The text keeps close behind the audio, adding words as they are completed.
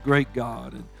Great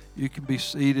God. And you can be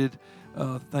seated.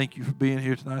 Thank you for being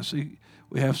here tonight. See,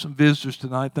 we have some visitors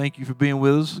tonight. Thank you for being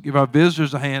with us. Give our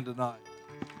visitors a hand tonight.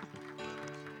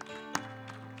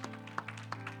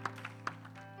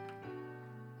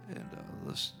 And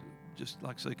let's just,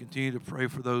 like I say, continue to pray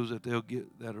for those that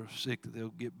that are sick, that they'll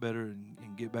get better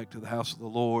and get back to the house of the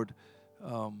Lord.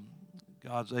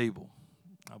 God's able.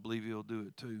 I believe He'll do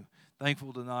it too.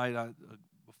 Thankful tonight.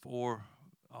 Before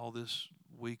all this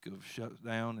week of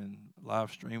shutdown and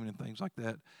live streaming and things like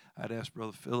that, I'd asked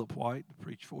Brother Philip White to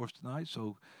preach for us tonight.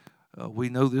 So we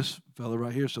know this fella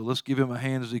right here. So let's give him a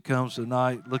hand as he comes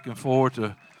tonight. Looking forward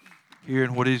to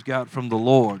hearing what he's got from the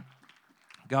Lord.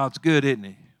 God's good, isn't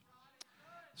He?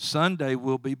 Sunday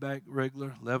we'll be back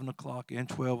regular, 11 o'clock and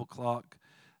 12 o'clock.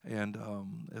 And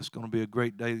it's going to be a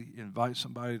great day. Invite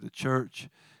somebody to church.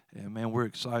 And, man, we're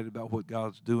excited about what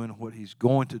God's doing, what He's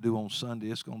going to do on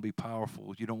Sunday. It's going to be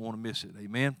powerful. You don't want to miss it.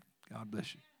 Amen? God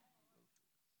bless you.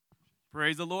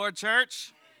 Praise the Lord,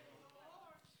 church.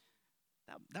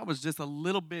 That was just a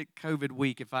little bit COVID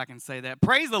week, if I can say that.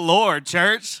 Praise the Lord,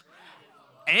 church.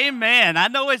 Amen. I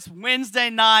know it's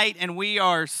Wednesday night, and we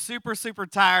are super, super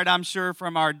tired, I'm sure,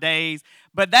 from our days.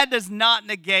 But that does not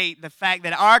negate the fact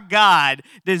that our God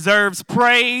deserves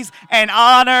praise and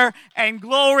honor and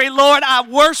glory. Lord, I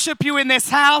worship You in this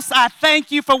house. I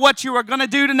thank You for what You are going to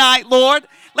do tonight, Lord.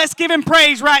 Let's give Him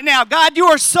praise right now. God, You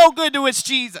are so good to us,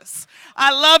 Jesus.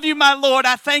 I love You, my Lord.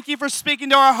 I thank You for speaking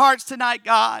to our hearts tonight,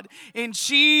 God. In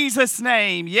Jesus'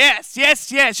 name. Yes,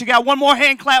 yes, yes. You got one more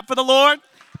hand clap for the Lord?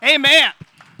 Amen.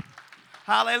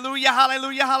 Hallelujah,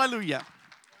 hallelujah, hallelujah.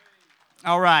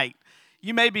 All right.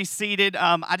 You may be seated.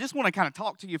 I just want to kind of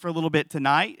talk to you for a little bit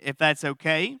tonight, if that's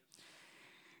okay.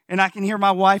 And I can hear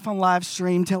my wife on live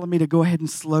stream telling me to go ahead and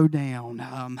slow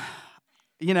down.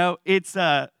 It's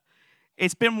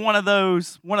been one of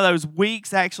those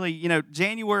weeks. Actually,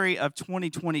 January of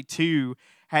 2022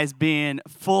 has been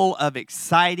full of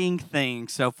exciting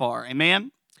things so far.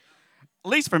 Amen. At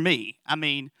least for me. I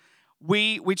mean,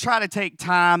 we try to take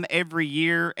time every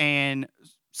year and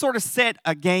sort of set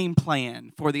a game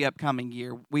plan for the upcoming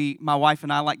year. My wife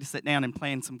and I like to sit down and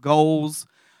plan some goals,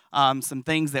 some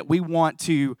things that we want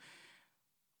to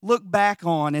look back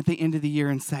on at the end of the year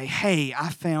and say, hey, I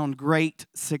found great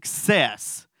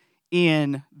success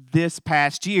in this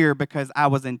past year because I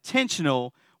was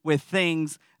intentional with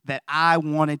things that I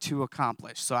wanted to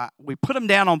accomplish. So we put them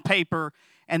down on paper,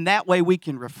 and that way we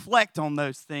can reflect on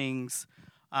those things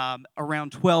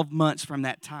around 12 months from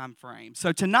that time frame.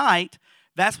 So tonight,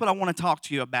 that's what I want to talk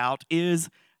to you about is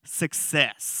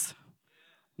success.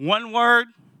 One word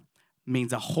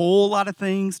means a whole lot of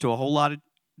things to a whole lot of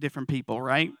different people,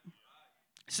 right?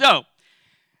 So,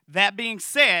 that being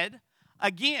said,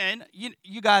 again,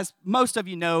 you guys, most of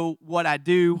you know what I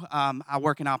do. I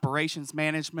work in operations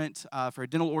management for a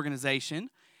dental organization.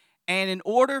 And in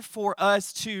order for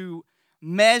us to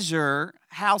measure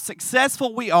how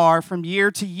successful we are from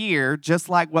year to year, just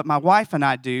like what my wife and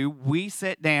I do, we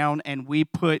sit down and we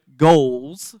put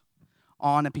goals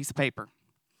on a piece of paper.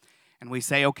 And we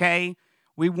say, okay,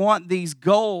 we want these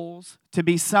goals to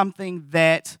be something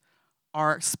that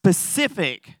are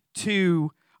specific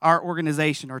to our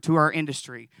organization or to our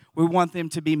industry. We want them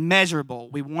to be measurable.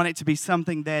 We want it to be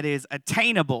something that is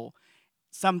attainable,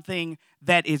 something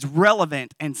that is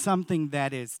relevant, and something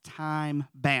that is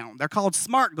time-bound. They're called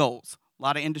SMART goals. A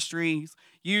lot of industries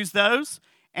use those,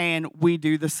 and we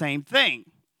do the same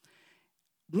thing.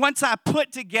 Once I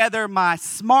put together my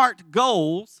SMART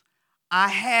goals, I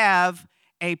have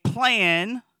a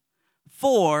plan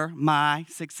for my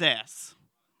success.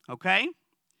 Okay?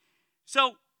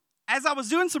 So, as I was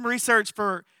doing some research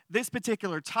for this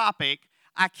particular topic,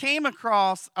 I came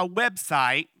across a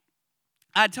website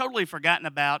I'd totally forgotten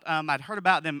about. I'd heard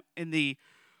about them in the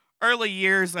early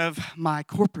years of my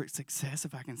corporate success,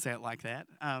 if I can say it like that.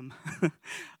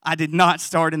 I did not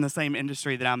start in the same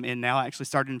industry that I'm in now. I actually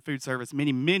started in food service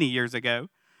many, many years ago.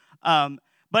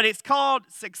 But it's called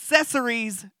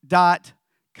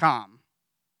Successories.com.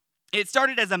 It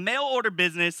started as a mail order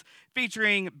business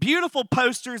featuring beautiful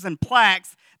posters and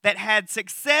plaques that had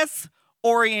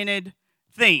success-oriented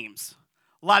themes.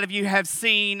 A lot of you have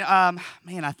seen, I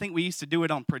think we used to do it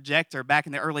on projector back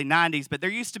in the early 90s, but there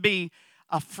used to be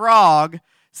a frog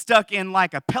stuck in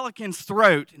like a pelican's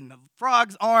throat, and the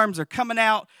frog's arms are coming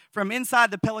out from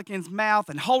inside the pelican's mouth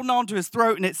and holding on to his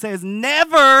throat, and it says,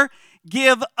 "Never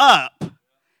give up,"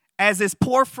 as this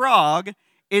poor frog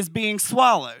is being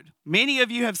swallowed. Many of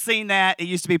you have seen that. It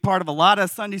used to be part of a lot of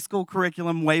Sunday school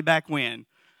curriculum way back when.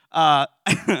 A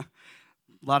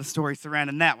lot of stories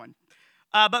surrounding that one.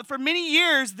 But for many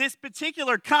years, this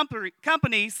particular company,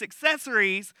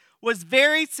 Successories, was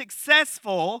very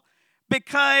successful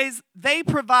because they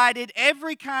provided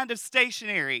every kind of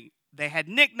stationery. They had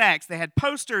knickknacks, they had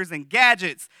posters and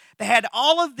gadgets. They had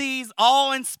all of these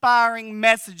awe-inspiring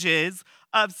messages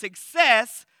of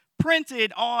success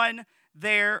printed on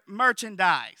their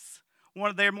merchandise. One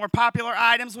of their more popular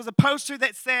items was a poster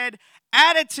that said,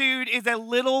 "Attitude is a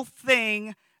little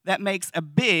thing that makes a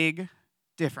big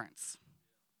difference."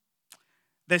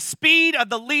 The speed of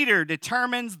the leader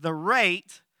determines the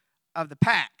rate of the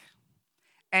pack.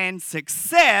 And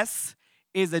success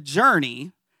is a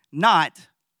journey, not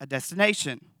a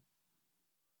destination.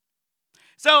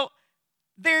 So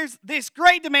there's this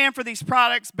great demand for these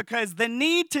products because the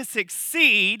need to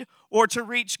succeed or to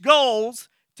reach goals,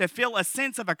 to feel a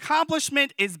sense of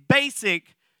accomplishment, is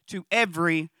basic to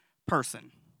every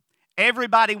person.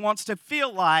 Everybody wants to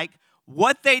feel like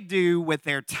what they do with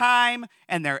their time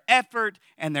and their effort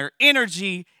and their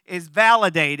energy is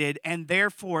validated, and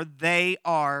therefore they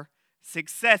are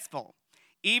successful.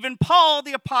 Even Paul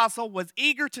the apostle was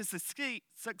eager to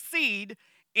succeed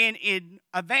in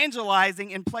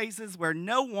evangelizing in places where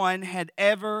no one had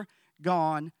ever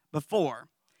gone before.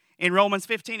 In Romans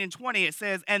 15:20 it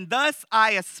says, "And thus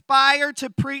I aspire to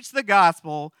preach the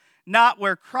gospel, not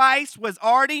where Christ was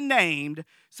already named,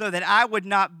 so that I would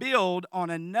not build on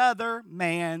another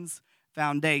man's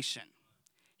foundation."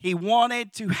 He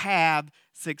wanted to have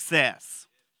success.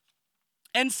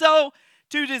 And so,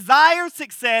 to desire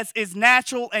success is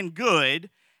natural and good.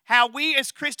 How we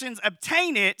as Christians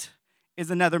obtain it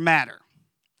is another matter.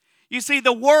 You see,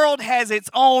 the world has its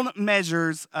own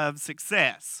measures of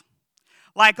success.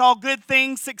 Like all good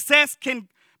things, success can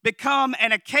become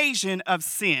an occasion of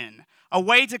sin, a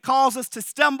way to cause us to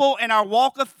stumble in our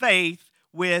walk of faith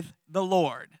with the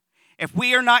Lord. If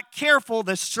we are not careful,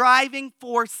 the striving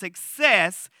for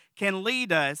success can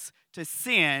lead us to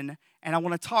sin, and I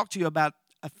want to talk to you about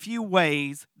a few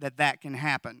ways that that can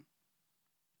happen.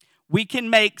 We can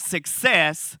make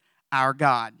success our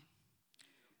God.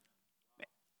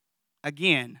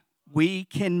 Again, we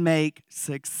can make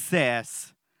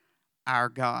success our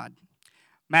God.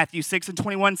 Matthew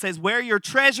 6:21 says, "Where your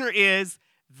treasure is,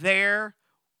 there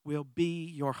will be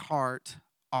your heart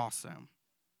also."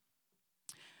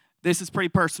 This is pretty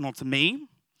personal to me.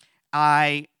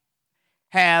 I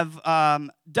have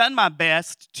done my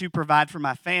best to provide for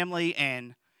my family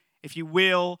and, if you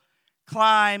will,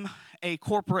 climb a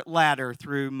corporate ladder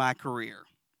through my career.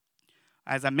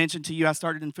 As I mentioned to you, I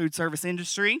started in food service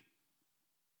industry.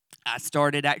 I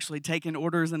started actually taking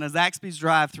orders in a Zaxby's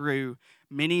drive-through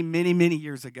many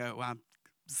years ago. I'm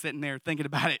sitting there thinking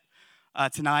about it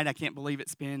tonight. I can't believe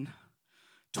it's been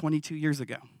 22 years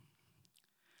ago.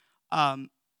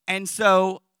 And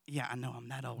so, yeah, I know I'm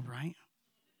that old, right?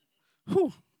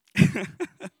 Whew.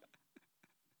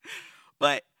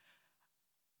 But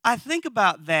I think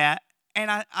about that, and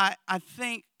I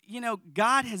think,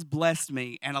 God has blessed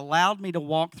me and allowed me to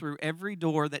walk through every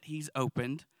door that He's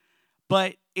opened,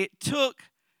 but it took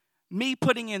me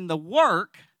putting in the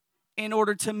work in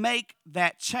order to make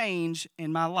that change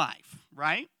in my life,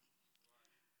 right?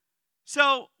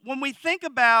 So when we think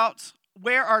about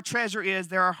where our treasure is,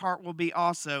 there our heart will be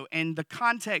also, and the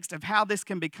context of how this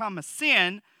can become a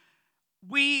sin,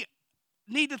 we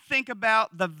need to think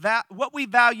about what we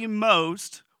value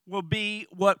most will be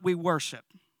what we worship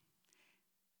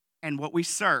and what we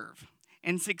serve.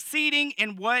 And succeeding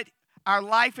in what our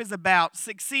life is about,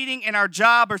 succeeding in our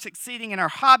job or succeeding in our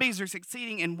hobbies or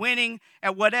succeeding in winning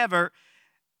at whatever,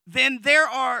 then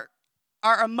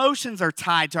our emotions are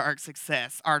tied to our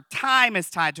success. Our time is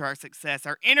tied to our success.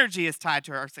 Our energy is tied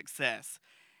to our success.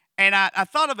 And I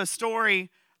thought of a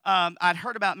story I'd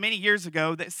heard about many years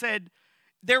ago that said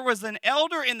there was an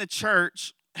elder in the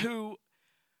church who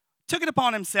took it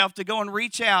upon himself to go and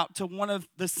reach out to one of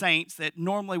the saints that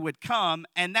normally would come,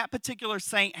 and that particular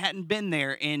saint hadn't been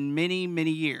there in many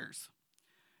years.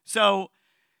 So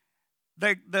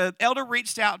the elder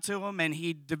reached out to him, and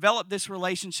he developed this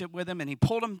relationship with him, and he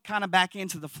pulled him kind of back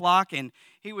into the flock, and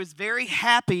he was very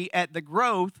happy at the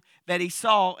growth that he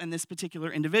saw in this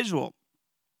particular individual.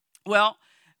 Well,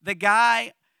 the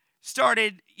guy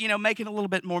started, making a little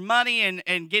bit more money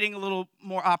and getting a little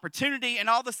more opportunity, and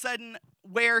all of a sudden,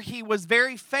 where he was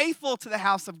very faithful to the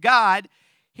house of God,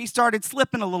 he started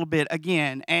slipping a little bit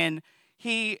again, and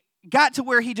he got to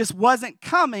where he just wasn't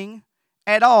coming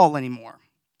at all anymore.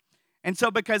 And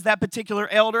so because that particular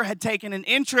elder had taken an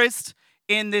interest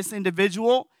in this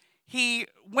individual, he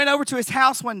went over to his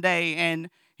house one day, and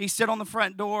he stood on the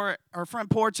front door or front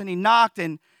porch, and he knocked,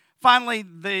 and finally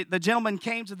the gentleman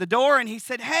came to the door, and he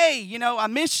said, "Hey, I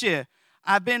miss you.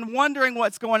 I've been wondering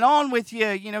what's going on with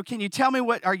you. Can you tell me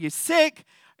are you sick?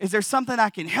 Is there something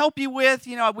I can help you with?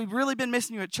 We've really been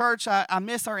missing you at church. I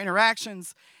miss our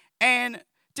interactions. And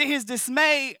to his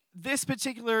dismay, this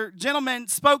particular gentleman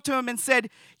spoke to him and said,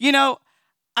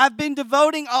 I've been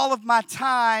devoting all of my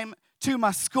time to my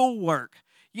schoolwork.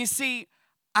 You see,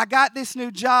 I got this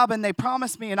new job and they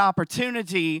promised me an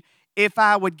opportunity if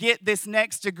I would get this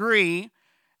next degree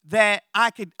that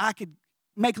I could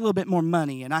make a little bit more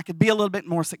money and I could be a little bit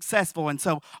more successful. And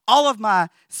so all of my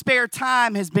spare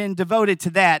time has been devoted to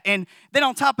that. And then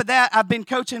on top of that, I've been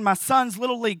coaching my son's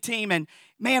little league team. And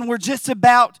man, we're just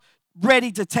about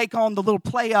ready to take on the little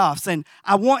playoffs. And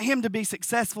I want him to be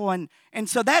successful. And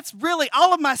so that's really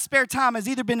all of my spare time has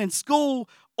either been in school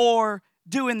or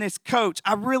doing this coach.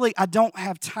 I don't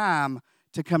have time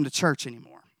to come to church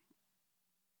anymore.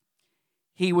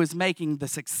 He was making the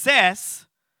success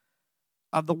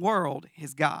of the world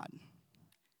his God.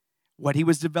 What he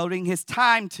was devoting his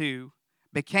time to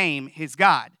became his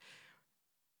God.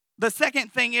 The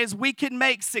second thing is we can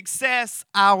make success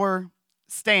our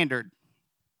standard.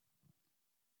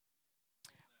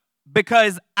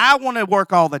 Because I want to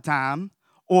work all the time,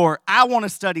 or I want to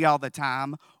study all the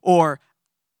time, or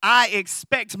I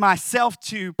expect myself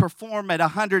to perform at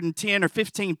 110 or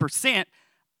 15%,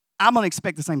 I'm going to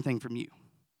expect the same thing from you.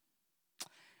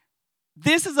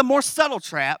 This is a more subtle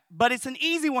trap, but it's an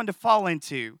easy one to fall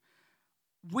into.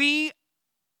 We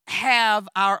have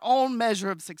our own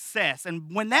measure of success,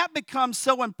 and when that becomes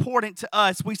so important to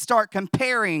us, we start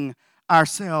comparing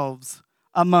ourselves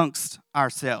amongst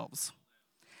ourselves.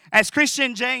 As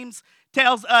Christian, James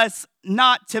tells us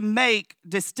not to make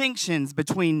distinctions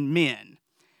between men.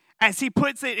 As he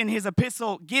puts it in his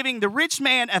epistle, giving the rich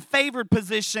man a favored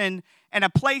position and a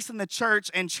place in the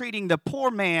church and treating the poor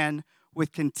man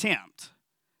with contempt.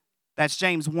 That's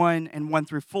James 1 and 1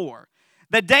 through 4.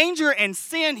 The danger and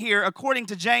sin here, according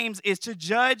to James, is to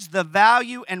judge the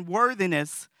value and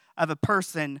worthiness of a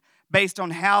person based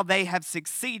on how they have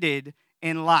succeeded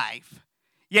in life.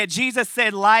 Yet Jesus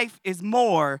said life is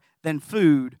more than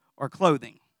food or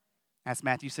clothing. That's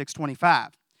Matthew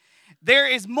 6:25. There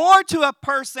is more to a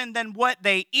person than what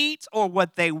they eat or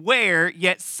what they wear,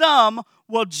 yet some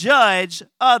will judge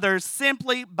others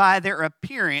simply by their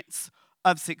appearance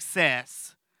of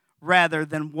success rather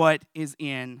than what is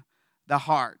in the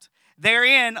heart.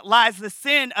 Therein lies the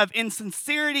sin of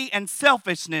insincerity and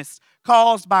selfishness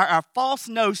caused by our false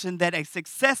notion that a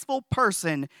successful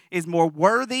person is more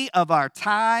worthy of our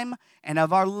time and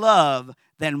of our love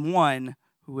than one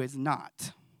who is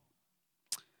not.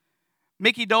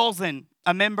 Mickey Dolson,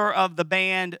 a member of the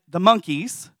band The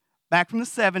Monkees, back from the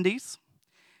 70s,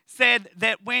 said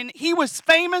that when he was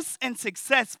famous and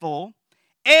successful,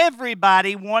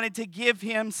 everybody wanted to give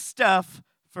him stuff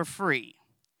for free.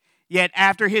 Yet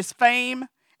after his fame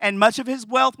and much of his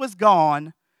wealth was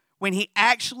gone, when he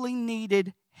actually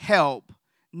needed help,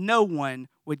 no one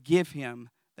would give him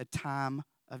the time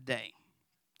of day.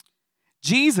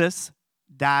 Jesus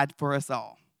died for us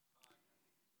all.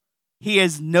 He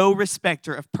is no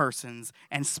respecter of persons,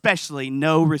 and especially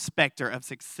no respecter of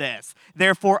success.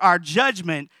 Therefore, our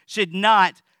judgment should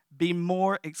not be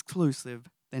more exclusive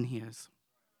than his.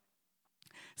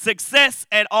 Success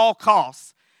at all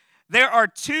costs. There are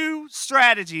two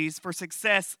strategies for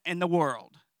success in the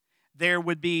world. There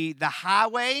would be the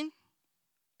highway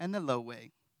and the low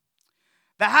way.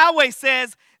 The highway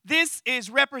says this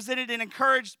is represented and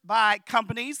encouraged by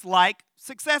companies like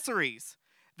Successories.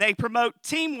 They promote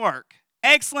teamwork,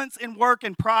 excellence in work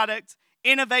and product,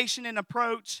 innovation in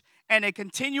approach, and a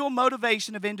continual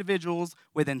motivation of individuals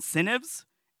with incentives,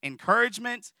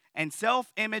 encouragement, and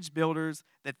self-image builders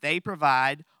that they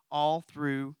provide all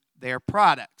through their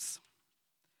products.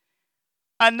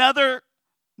 Another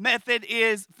method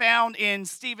is found in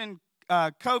Stephen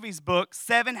Covey's book,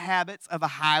 7 Habits of a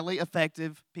Highly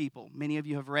Effective People. Many of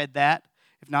you have read that.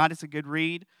 If not, it's a good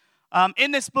read.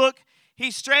 In this book, he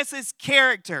stresses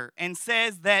character and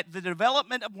says that the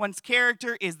development of one's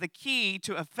character is the key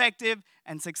to effective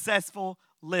and successful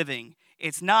living.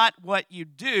 It's not what you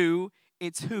do,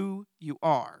 it's who you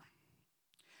are.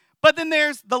 But then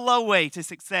there's the low way to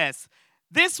success.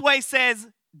 This way says,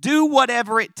 do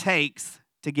whatever it takes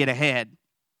to get ahead.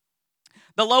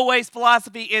 The low way's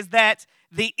philosophy is that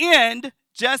the end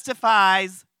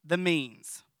justifies the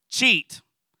means. Cheat,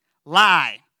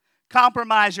 lie,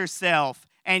 compromise yourself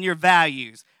and your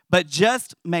values, but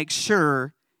just make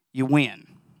sure you win.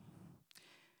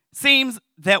 Seems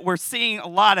that we're seeing a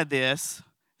lot of this,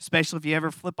 especially if you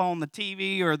ever flip on the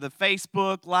TV or the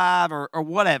Facebook Live or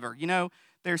whatever. You know,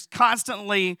 there's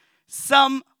constantly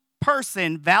some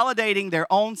person validating their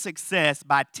own success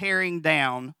by tearing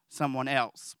down someone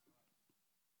else.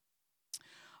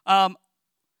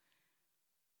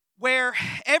 where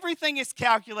everything is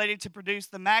calculated to produce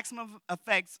the maximum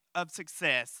effects of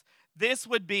success, this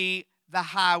would be the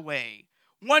highway.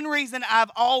 One reason I've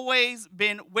always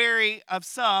been wary of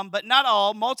some, but not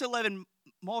all,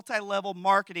 multi-level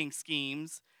marketing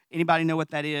schemes. Anybody know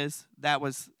what that is? That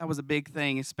was a big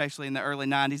thing, especially in the early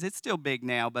 90s. It's still big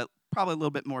now, but probably a little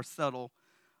bit more subtle.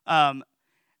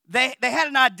 They had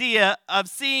an idea of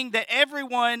seeing that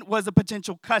everyone was a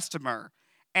potential customer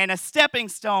and a stepping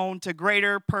stone to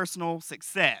greater personal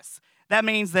success. That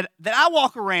means that I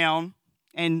walk around,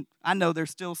 and I know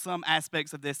there's still some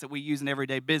aspects of this that we use in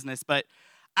everyday business, but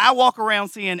I walk around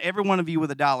seeing every one of you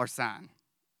with a dollar sign,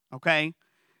 okay?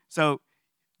 So,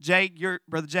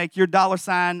 Brother Jake, your dollar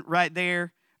sign right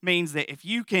there means that if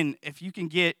you can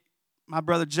get my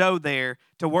brother Joe there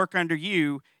to work under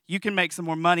you, you can make some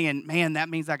more money, and man, that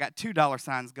means I got $2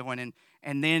 signs going,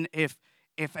 and then if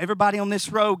everybody on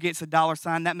this row gets a dollar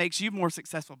sign, that makes you more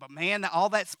successful. But man, all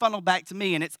that's funneled back to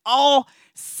me, and it's all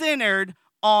centered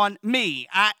on me.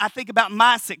 I think about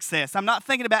my success. I'm not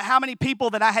thinking about how many people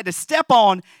that I had to step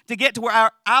on to get to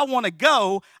where I want to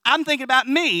go. I'm thinking about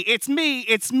me. It's me,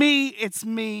 it's me, it's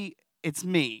me, it's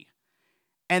me.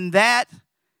 And that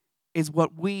is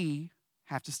what we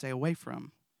have to stay away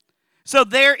from. So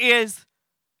there is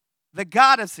the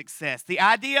God of success. The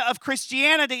idea of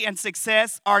Christianity and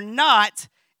success are not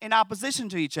in opposition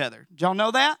to each other. Did y'all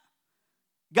know that?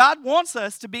 God wants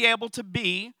us to be able to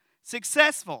be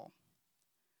successful.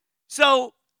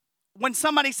 So when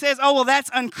somebody says, oh, well, that's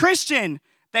unchristian,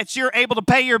 that you're able to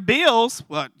pay your bills,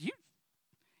 well, you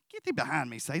get thee behind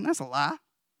me, Satan. That's a lie.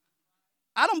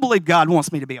 I don't believe God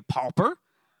wants me to be a pauper.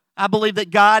 I believe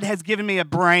that God has given me a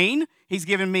brain. He's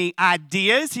given me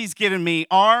ideas. He's given me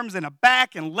arms and a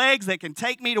back and legs that can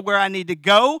take me to where I need to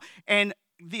go, and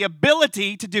the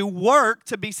ability to do work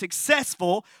to be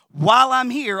successful while I'm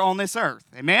here on this earth.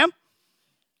 Amen?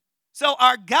 So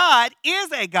our God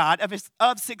is a God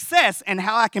of success, and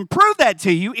how I can prove that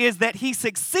to you is that He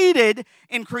succeeded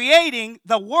in creating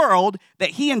the world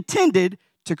that He intended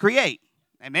to create.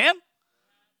 Amen?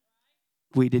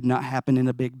 We did not happen in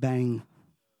a big bang.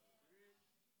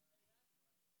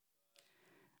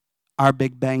 Our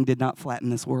big bang did not flatten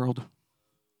this world.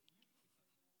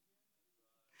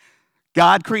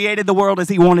 God created the world as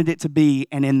He wanted it to be,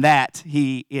 and in that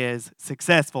He is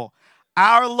successful.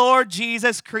 Our Lord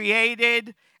Jesus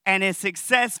created and is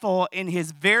successful in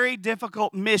His very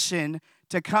difficult mission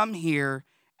to come here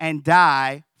and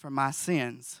die for my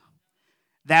sins.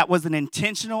 That was an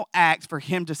intentional act for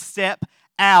Him to step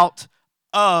out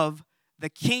of the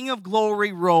King of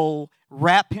Glory role,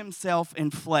 wrap Himself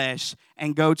in flesh,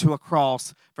 and go to a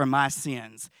cross for my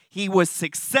sins. He was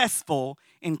successful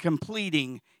in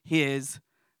completing His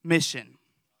mission.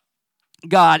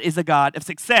 God is a God of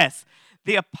success.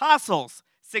 The apostles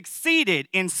succeeded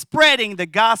in spreading the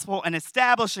gospel and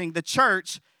establishing the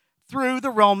church through the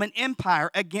Roman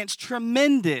Empire against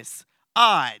tremendous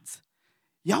odds.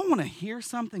 Y'all want to hear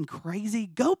something crazy?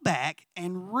 Go back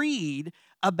and read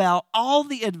about all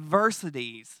the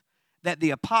adversities that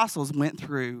the apostles went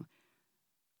through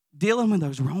dealing with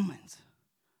those Romans.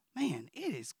 Man,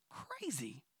 it is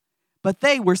crazy. But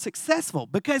they were successful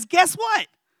because guess what?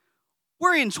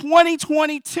 We're in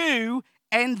 2022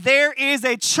 and there is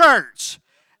a church.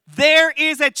 There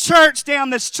is a church down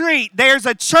the street. There's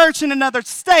a church in another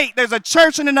state. There's a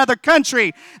church in another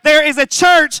country. There is a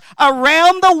church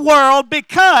around the world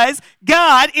because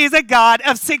God is a God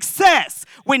of success.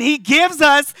 When He gives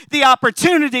us the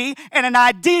opportunity and an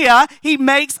idea, He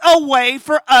makes a way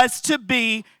for us to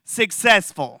be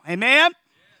successful. Amen?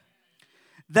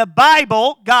 The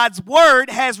Bible, God's Word,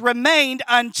 has remained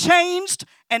unchanged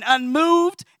and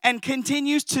unmoved and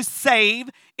continues to save,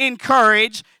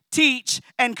 encourage, teach,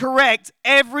 and correct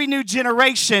every new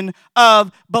generation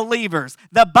of believers.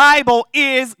 The Bible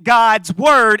is God's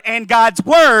Word, and God's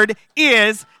Word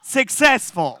is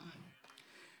successful.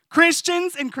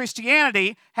 Christians in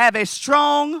Christianity have a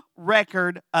strong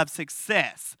record of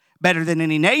success, better than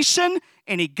any nation,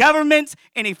 any government,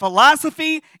 any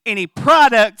philosophy, any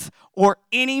product, or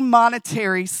any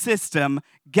monetary system.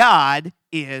 God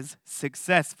is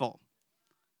successful.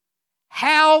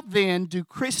 How then do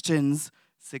Christians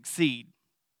succeed?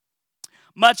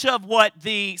 Much of what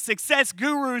the success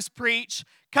gurus preach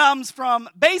comes from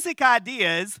basic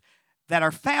ideas that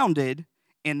are founded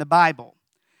in the Bible.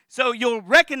 So you'll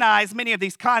recognize many of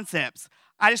these concepts.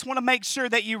 I just want to make sure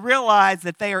that you realize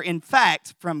that they are in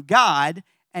fact from God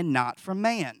and not from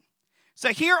man. So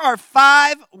here are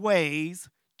 5 ways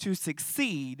to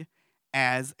succeed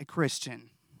as a Christian.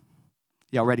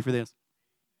 Y'all ready for this?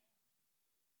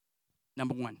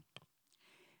 Number 1,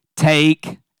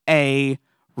 take a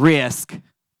risk.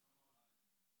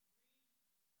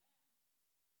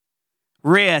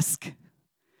 Risk.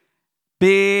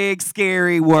 Big,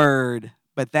 scary word,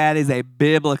 but that is a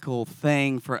biblical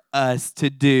thing for us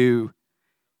to do.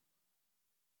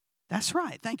 That's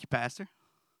right. Thank you, Pastor.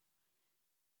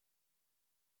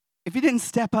 If you didn't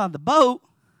step out of the boat,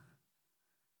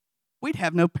 we'd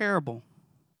have no parable.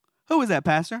 Who was that,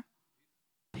 Pastor?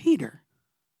 Peter.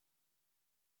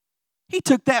 He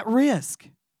took that risk.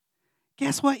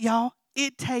 Guess what, y'all?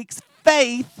 It takes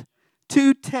faith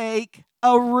to take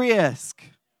a risk.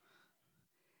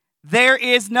 There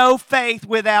is no faith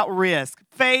without risk.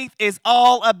 Faith is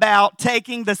all about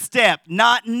taking the step,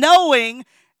 not knowing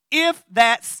if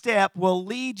that step will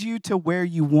lead you to where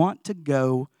you want to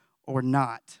go or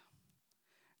not.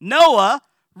 Noah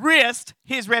risked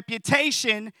his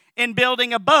reputation in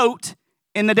building a boat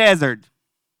in the desert.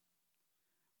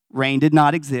 Rain did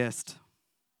not exist.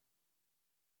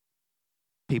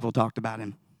 People talked about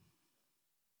him.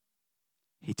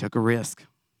 He took a risk.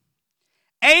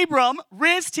 Abram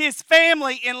risked his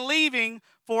family in leaving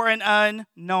for an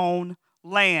unknown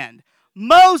land.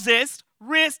 Moses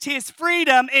risked his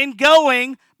freedom in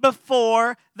going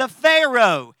before the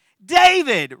Pharaoh.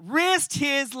 David risked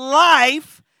his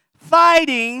life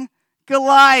fighting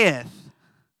Goliath.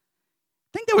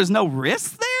 Think there was no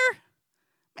risk there?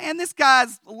 Man, this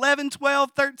guy's 11,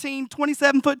 12, 13,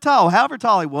 27 foot tall, however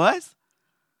tall he was.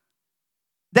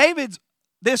 David's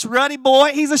this ruddy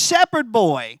boy, he's a shepherd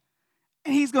boy.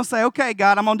 And he's going to say, okay,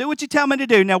 God, I'm going to do what you tell me to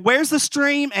do. Now, where's the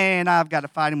stream? And I've got to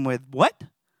fight him with what?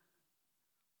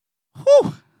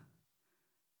 Whew.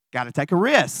 Got to take a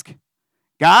risk.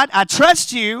 God, I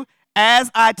trust you as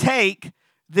I take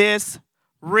this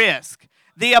risk.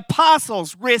 The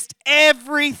apostles risked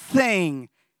everything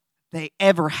they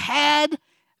ever had,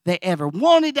 they ever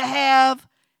wanted to have,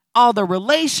 all the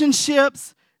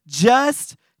relationships,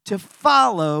 just to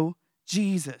follow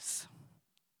Jesus.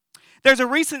 There's a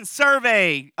recent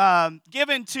survey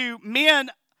given to men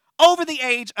over the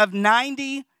age of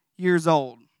 90 years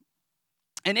old.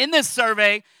 And in this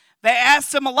survey, they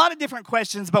asked them a lot of different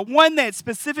questions, but one that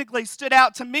specifically stood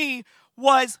out to me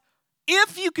was,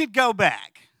 if you could go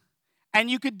back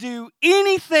and you could do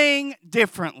anything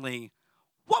differently,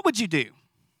 what would you do?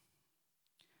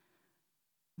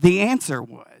 The answer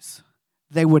was,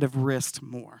 they would have risked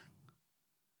more.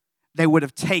 They would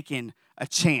have taken a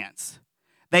chance.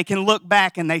 They can look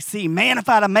back and they see, man, if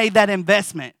I'd have made that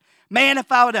investment, man,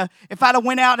 if I'd have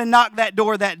went out and knocked that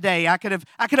door that day, I could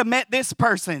have met this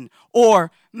person.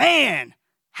 Or, man,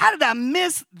 how did I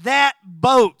miss that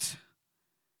boat?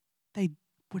 They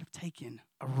would have taken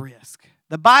a risk.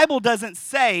 The Bible doesn't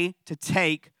say to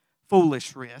take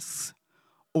foolish risks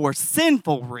or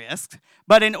sinful risks,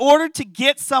 but in order to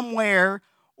get somewhere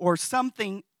or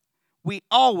something, we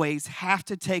always have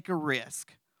to take a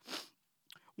risk.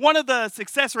 One of the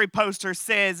successory posters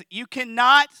says, you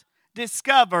cannot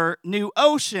discover new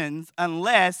oceans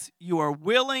unless you are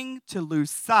willing to lose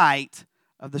sight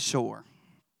of the shore.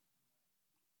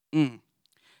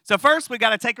 So first, we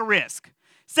got to take a risk.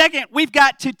 Second, we've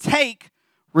got to take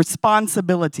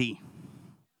responsibility.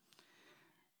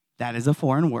 That is a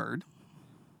foreign word.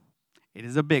 It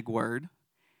is a big word.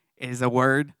 It is a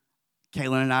word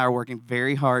Kaylin and I are working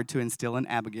very hard to instill in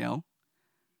Abigail.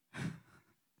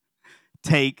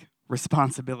 Take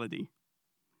responsibility.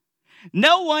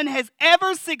 No one has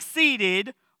ever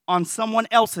succeeded on someone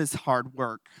else's hard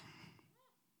work.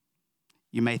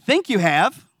 You may think you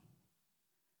have,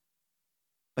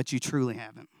 but you truly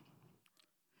haven't.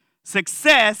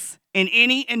 Success in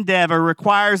any endeavor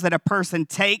requires that a person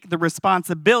take the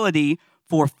responsibility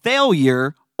for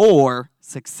failure or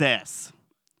success.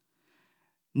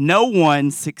 No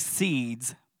one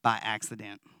succeeds by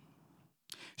accident.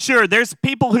 Sure, there's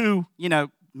people who,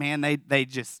 man, they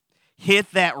just hit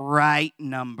that right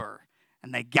number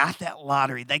and they got that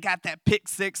lottery. They got that pick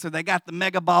six or they got the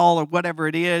mega ball or whatever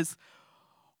it is.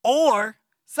 Or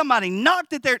somebody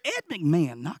Ed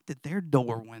McMahon knocked at their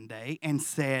door one day and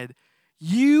said,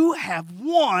 you have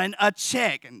won a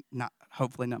check. And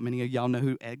hopefully not many of y'all know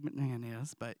who Ed McMahon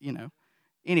is, but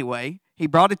anyway, he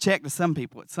brought a check to some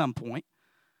people at some point.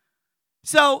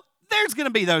 So there's going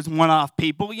to be those one-off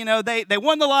people. They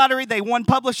won the lottery, they won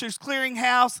Publishers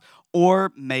Clearinghouse,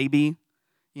 or maybe,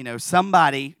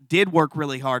 somebody did work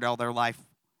really hard all their life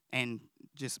and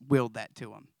just willed that to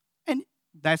them. And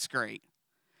that's great.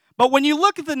 But when you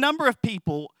look at the number of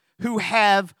people who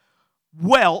have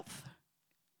wealth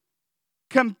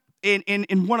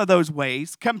in one of those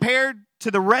ways, compared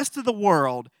to the rest of the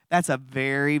world, that's a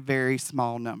very, very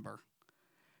small number.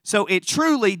 So it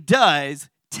truly does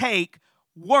take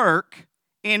work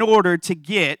in order to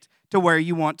get to where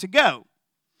you want to go.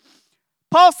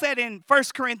 Paul said in 1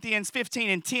 Corinthians 15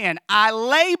 and 10, I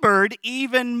labored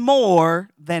even more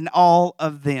than all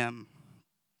of them.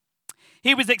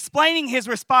 He was explaining his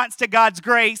response to God's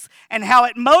grace and how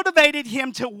it motivated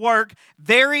him to work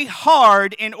very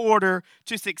hard in order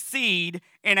to succeed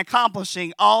in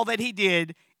accomplishing all that he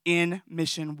did in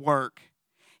mission work.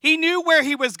 He knew where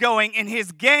he was going, and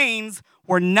his gains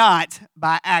were not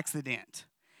by accident.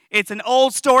 It's an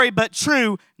old story, but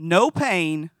true. No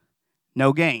pain,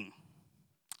 no gain.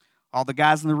 All the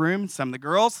guys in the room, some of the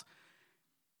girls,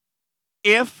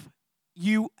 if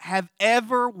you have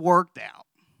ever worked out,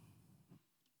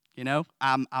 you know,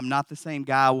 I'm not the same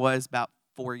guy I was about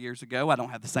 4 years ago. I don't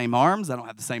have the same arms. I don't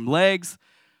have the same legs.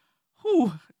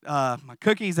 My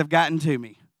cookies have gotten to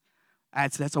me.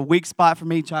 That's a weak spot for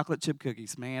me, chocolate chip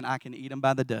cookies. Man, I can eat them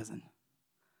by the dozen.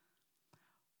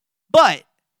 But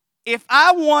if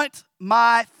I want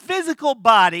my physical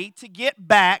body to get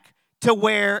back to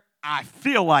where I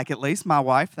feel like, at least, my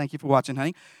wife, thank you for watching,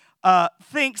 honey,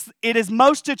 thinks it is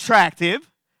most attractive,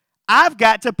 I've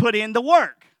got to put in the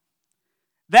work.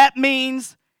 That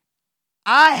means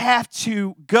I have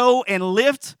to go and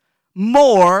lift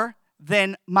more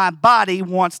than my body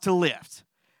wants to lift.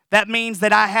 That means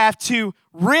that I have to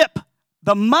rip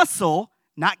the muscle,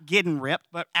 not getting ripped,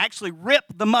 but actually rip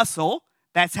the muscle.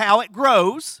 That's how it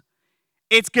grows.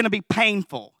 It's going to be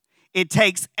painful. It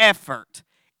takes effort.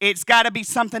 It's got to be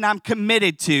something I'm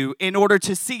committed to in order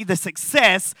to see the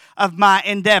success of my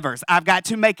endeavors. I've got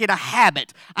to make it a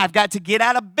habit. I've got to get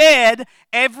out of bed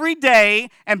every day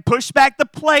and push back the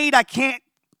plate. I can't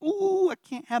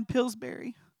have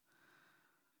Pillsbury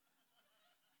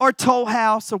or Toll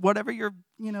House or whatever your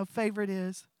favorite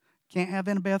is. Can't have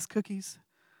Annabeth's cookies.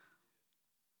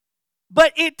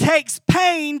 But it takes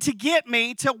pain to get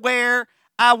me to where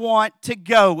I want to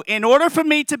go. In order for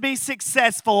me to be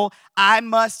successful, I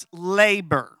must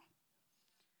labor.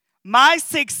 My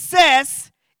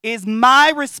success is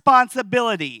my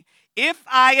responsibility. If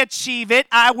I achieve it,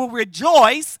 I will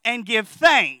rejoice and give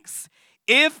thanks.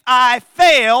 If I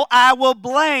fail, I will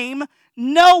blame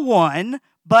no one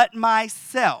but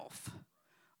myself.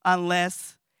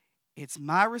 Unless it's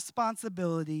my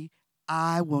responsibility,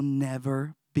 I will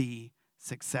never be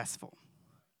successful.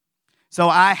 So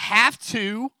I have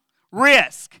to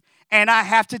risk, and I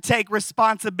have to take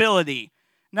responsibility.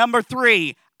 Number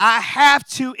 3, I have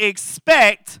to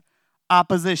expect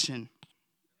opposition.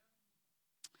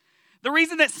 The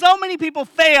reason that so many people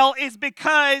fail is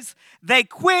because they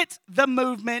quit the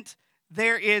movement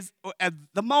at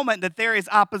the moment that there is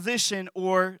opposition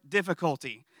or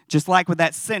difficulty. Just like with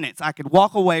that sentence, I could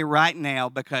walk away right now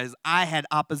because I had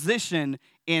opposition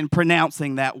in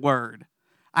pronouncing that word.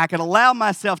 I could allow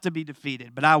myself to be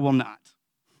defeated, but I will not.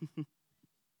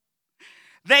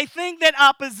 They think that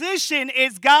opposition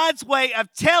is God's way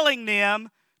of telling them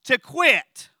to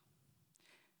quit.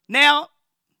 Now,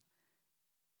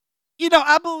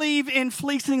 I believe in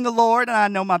fleecing the Lord, and I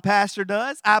know my pastor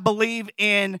does. I believe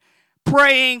in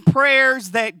praying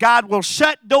prayers that God will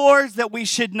shut doors that we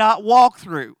should not walk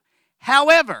through.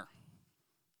 However,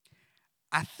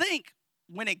 I think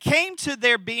when it came to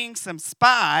there being some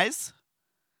spies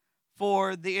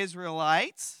for the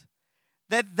Israelites,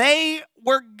 that they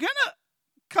were going to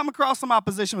come across some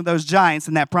opposition with those giants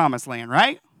in that promised land,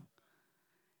 right?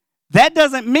 That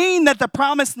doesn't mean that the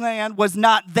promised land was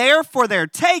not there for their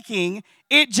taking.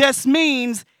 It just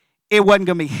means it wasn't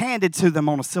going to be handed to them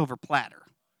on a silver platter.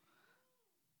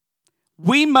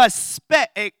 We must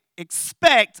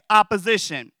expect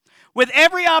opposition. With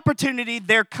every opportunity,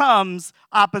 there comes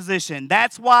opposition.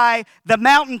 That's why the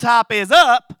mountaintop is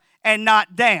up and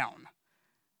not down.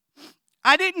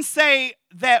 I didn't say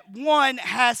that one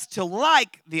has to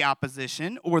like the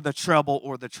opposition or the trouble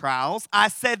or the trials. I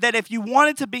said that if you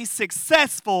wanted to be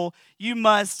successful, you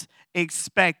must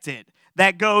expect it.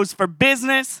 That goes for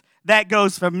business, that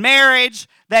goes for marriage,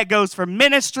 that goes for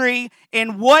ministry.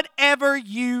 In whatever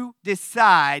you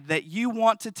decide that you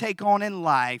want to take on in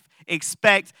life,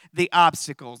 expect the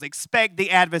obstacles, expect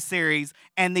the adversaries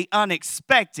and the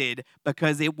unexpected,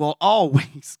 because it will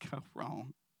always go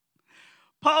wrong.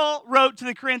 Paul wrote to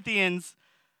the Corinthians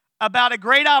about a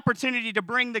great opportunity to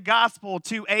bring the gospel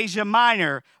to Asia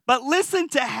Minor. But listen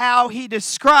to how he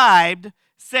described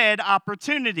said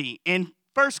opportunity. In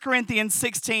 1 Corinthians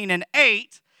 16 and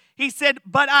 8, he said,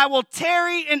 "But I will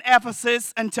tarry in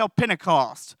Ephesus until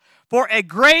Pentecost, for a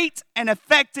great and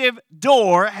effective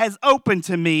door has opened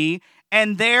to me,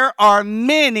 and there are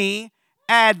many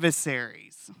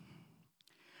adversaries."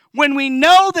 When we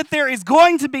know that there is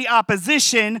going to be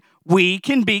opposition, we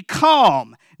can be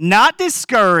calm, not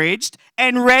discouraged,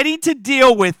 and ready to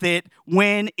deal with it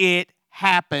when it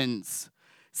happens.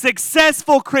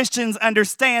 Successful Christians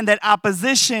understand that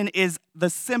opposition is the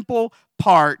simple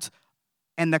part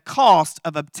and the cost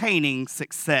of obtaining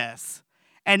success.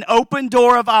 An open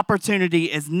door of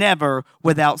opportunity is never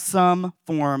without some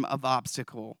form of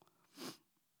obstacle.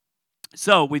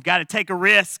 So we've got to take a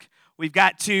risk. We've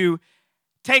got to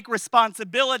take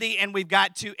responsibility, and we've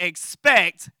got to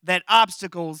expect that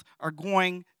obstacles are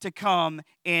going to come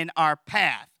in our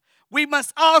path. We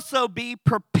must also be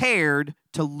prepared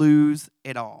to lose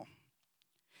it all.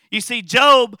 You see,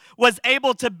 Job was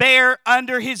able to bear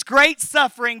under his great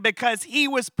suffering because he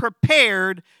was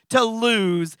prepared to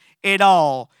lose it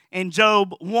all. In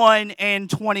Job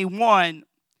 1:21,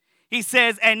 he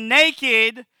says, "And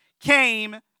naked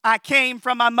I came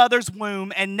from my mother's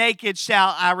womb, and naked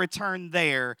shall I return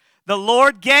there. The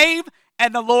Lord gave,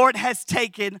 and the Lord has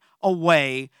taken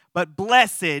away. But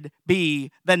blessed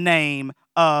be the name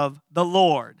of the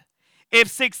Lord." If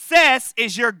success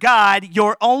is your God,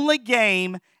 your only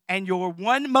game, and your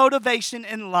one motivation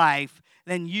in life,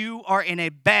 then you are in a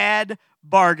bad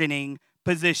bargaining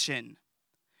position.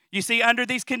 You see, under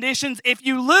these conditions, if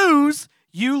you lose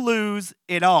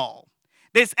it all.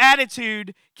 This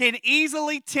attitude can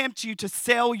easily tempt you to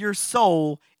sell your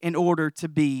soul in order to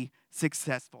be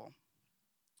successful.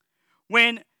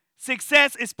 When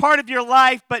success is part of your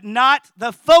life but not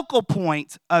the focal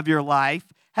point of your life,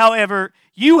 however,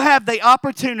 you have the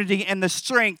opportunity and the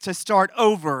strength to start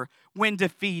over when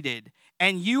defeated,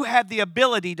 and you have the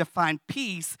ability to find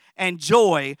peace and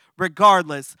joy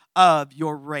regardless of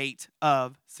your rate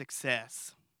of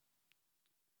success.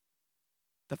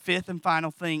 The fifth and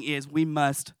final thing is we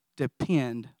must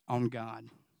depend on God.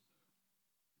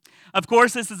 Of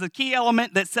course, this is a key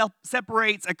element that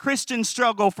separates a Christian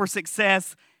struggle for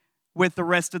success with the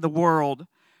rest of the world.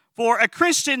 For a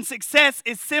Christian, success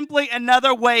is simply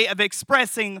another way of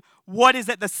expressing what is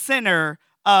at the center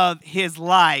of his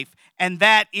life, and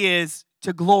that is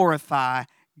to glorify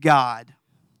God.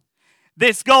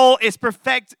 This goal is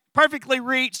perfectly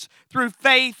reached through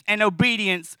faith and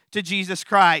obedience to Jesus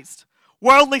Christ.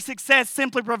 Worldly success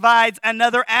simply provides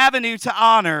another avenue to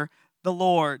honor the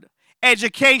Lord.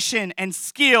 Education and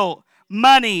skill,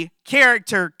 money,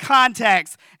 character,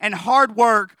 contacts, and hard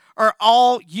work are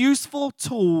all useful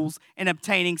tools in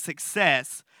obtaining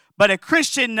success. But a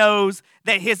Christian knows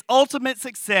that his ultimate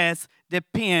success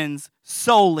depends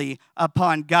solely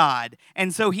upon God.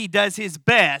 And so he does his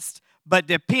best, but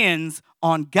depends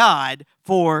on God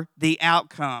for the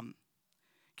outcome.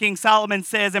 King Solomon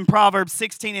says in Proverbs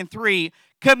 16:3,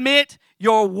 "Commit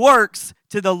your works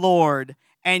to the Lord,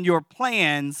 and your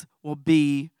plans will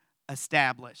be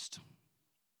established."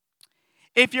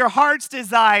 If your heart's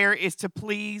desire is to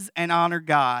please and honor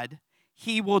God,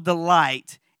 He will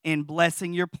delight in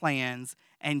blessing your plans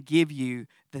and give you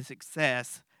the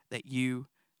success that you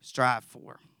strive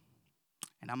for.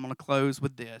 And I'm going to close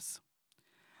with this.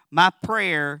 My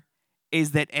prayer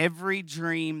is that every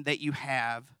dream that you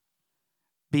have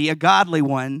be a godly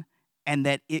one, and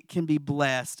that it can be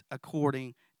blessed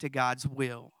according to God's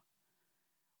will.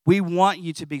 We want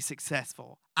you to be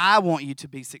successful. I want you to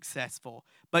be successful.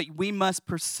 But we must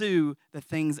pursue the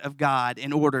things of God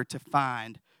in order to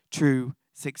find true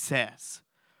success.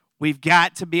 We've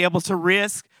got to be able to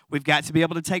risk. We've got to be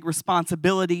able to take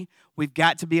responsibility. We've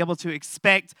got to be able to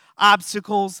expect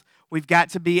obstacles. We've got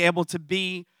to be able to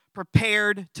be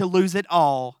prepared to lose it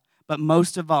all. But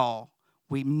most of all,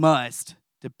 we must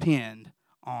depend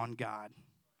on God.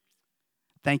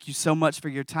 Thank you so much for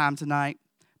your time tonight.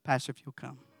 Pastor, if you'll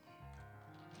come.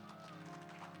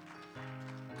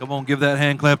 Come on, give that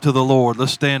hand clap to the Lord.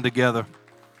 Let's stand together.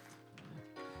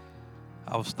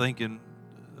 I was thinking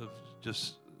of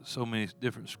just so many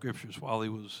different scriptures while he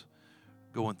was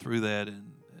going through that,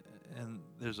 and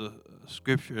there's a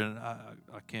scripture, and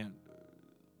I can't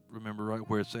remember right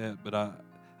where it's at, but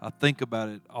I think about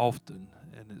it often,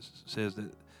 and it says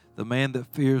that the man that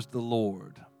fears the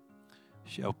Lord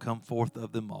shall come forth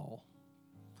of them all.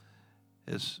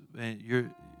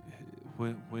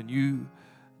 When you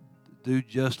do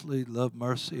justly, love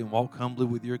mercy, and walk humbly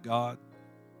with your God,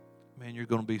 man, you're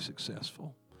going to be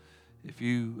successful. If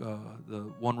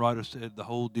the one writer said, the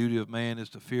whole duty of man is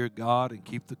to fear God and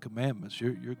keep the commandments.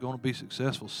 You're going to be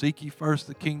successful. Seek ye first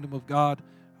the kingdom of God.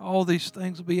 All these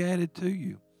things will be added to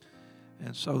you.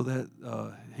 And so that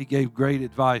he gave great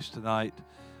advice tonight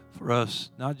for us,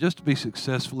 not just to be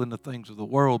successful in the things of the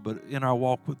world, but in our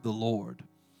walk with the Lord.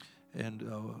 And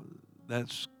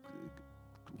that's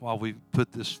why we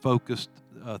put this focused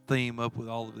theme up with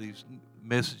all of these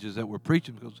messages that we're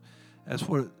preaching, because that's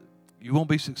what you won't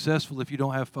be successful if you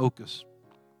don't have focus.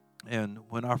 And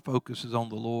when our focus is on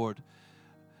the Lord,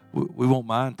 we won't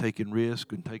mind taking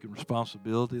risk and taking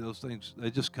responsibility. Those things,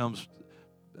 they just comes,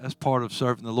 that's part of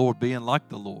serving the Lord, being like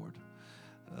the Lord.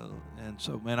 And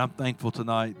so, man, I'm thankful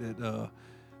tonight that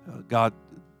God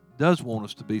does want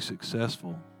us to be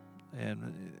successful.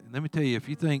 And let me tell you, if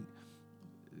you think,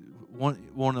 want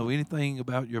to know anything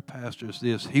about your pastor, is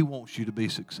this: he wants you to be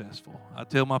successful. I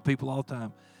tell my people all the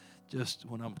time, just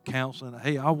when I'm counseling,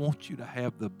 hey, I want you to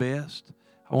have the best.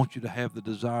 I want you to have the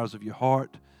desires of your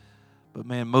heart. But,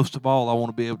 man, most of all, I want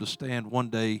to be able to stand one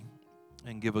day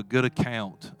and give a good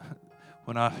account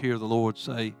when I hear the Lord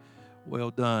say, well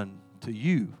done, to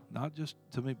you. Not just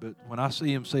to me, but when I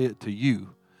see him say it to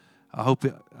you. I hope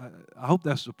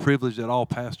that's the privilege that all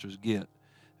pastors get.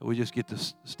 That we just get to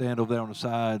stand over there on the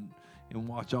side and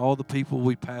watch all the people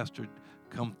we pastored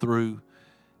come through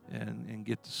and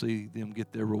get to see them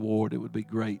get their reward. It would be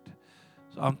great.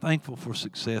 So I'm thankful for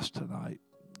success tonight.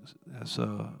 That's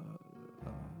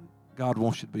God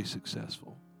wants you to be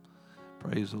successful.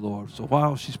 Praise the Lord. So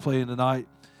while she's playing tonight,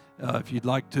 if you'd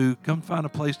like to, come find a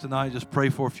place tonight. Just pray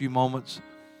for a few moments.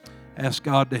 Ask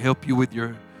God to help you with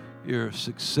your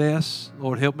success.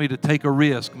 Lord, help me to take a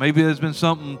risk. Maybe there's been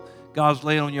something God's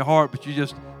laying on your heart, but you're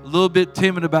just a little bit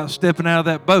timid about stepping out of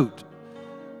that boat.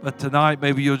 But tonight,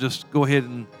 maybe you'll just go ahead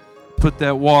and put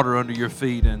that water under your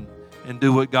feet and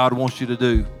do what God wants you to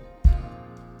do.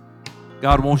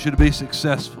 God wants you to be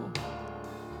successful.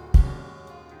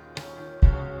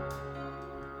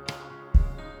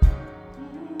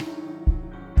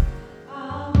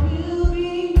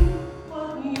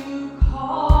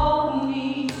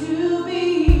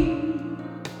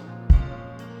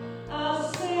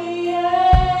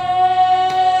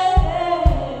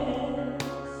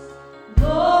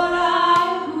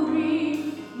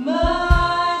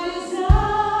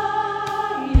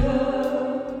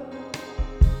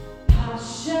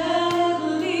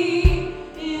 Shall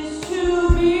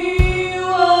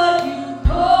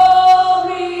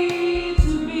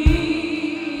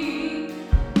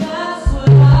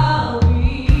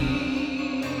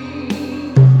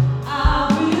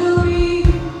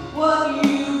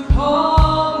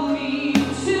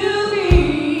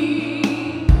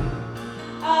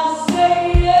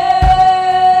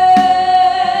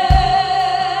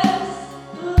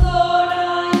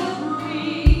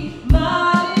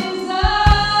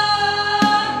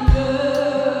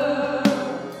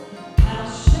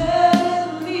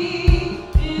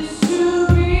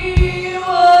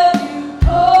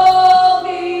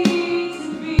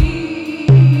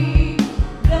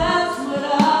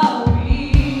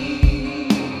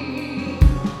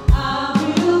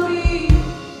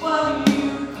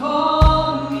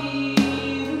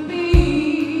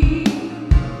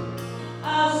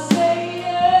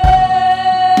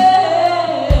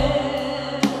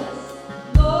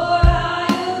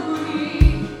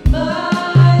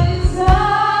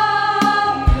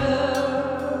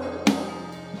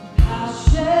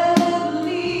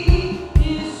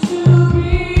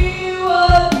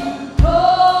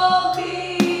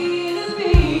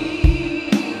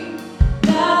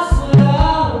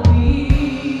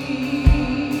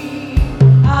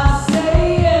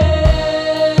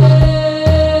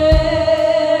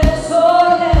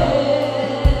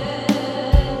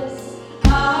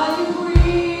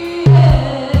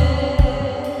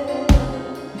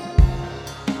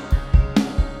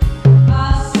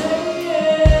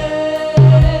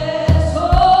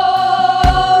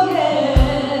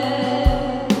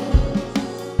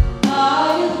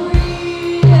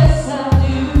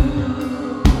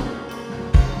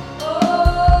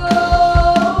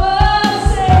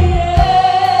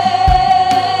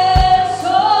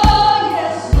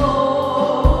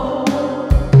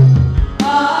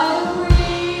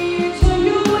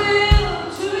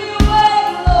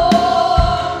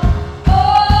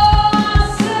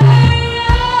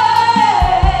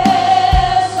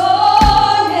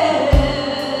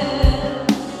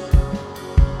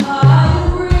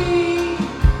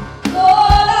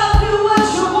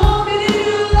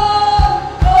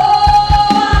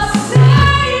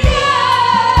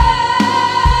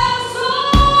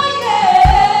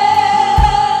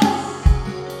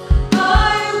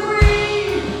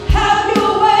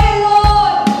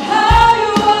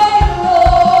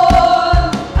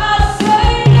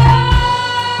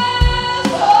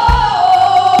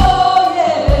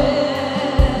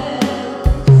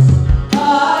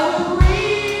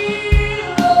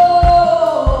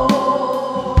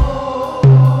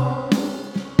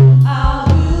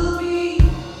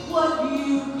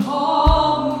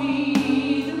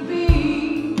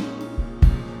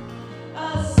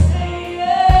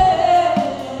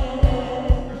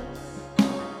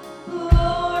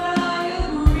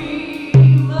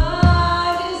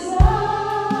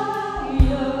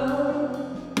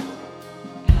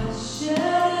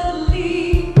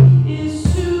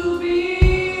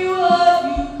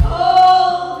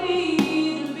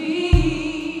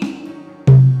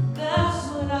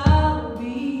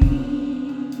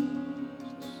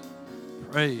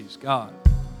Praise God.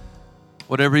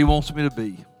 Whatever He wants me to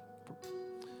be.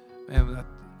 Man, I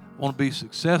want to be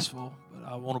successful,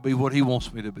 but I want to be what He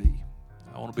wants me to be.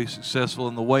 I want to be successful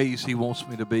in the ways He wants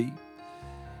me to be.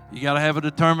 You got to have a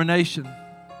determination.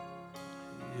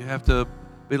 You have to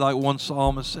be like one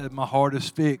psalmist said, my heart is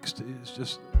fixed. It's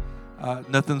just,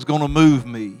 nothing's going to move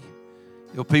me.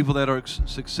 You know, people that are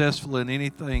successful in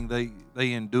anything,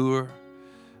 they endure,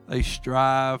 they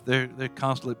strive. They're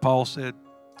constantly, Paul said,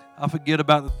 I forget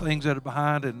about the things that are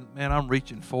behind, and man, I'm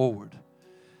reaching forward.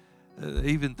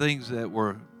 Even things that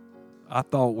I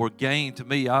thought were gain to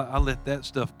me, I let that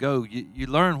stuff go. You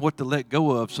learn what to let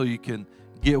go of so you can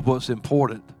get what's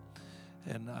important.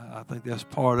 And I think that's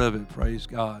part of it. Praise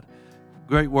God.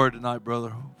 Great word tonight,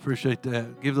 brother. Appreciate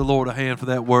that. Give the Lord a hand for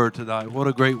that word tonight. What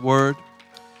a great word.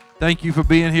 Thank you for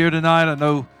being here tonight. I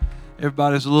know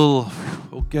everybody's a little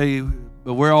okay,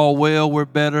 but we're all well. We're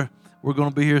better. We're going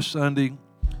to be here Sunday,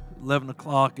 11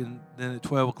 o'clock, and then at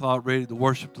 12 o'clock ready to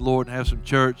worship the Lord and have some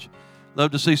church. Love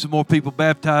to see some more people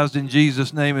baptized in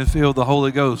Jesus' name and filled with the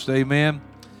Holy Ghost. Amen.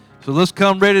 So let's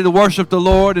come ready to worship the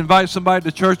Lord. Invite somebody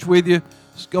to church with you.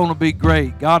 It's going to be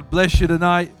great. God bless you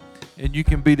tonight, and you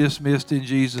can be dismissed in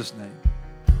Jesus' name.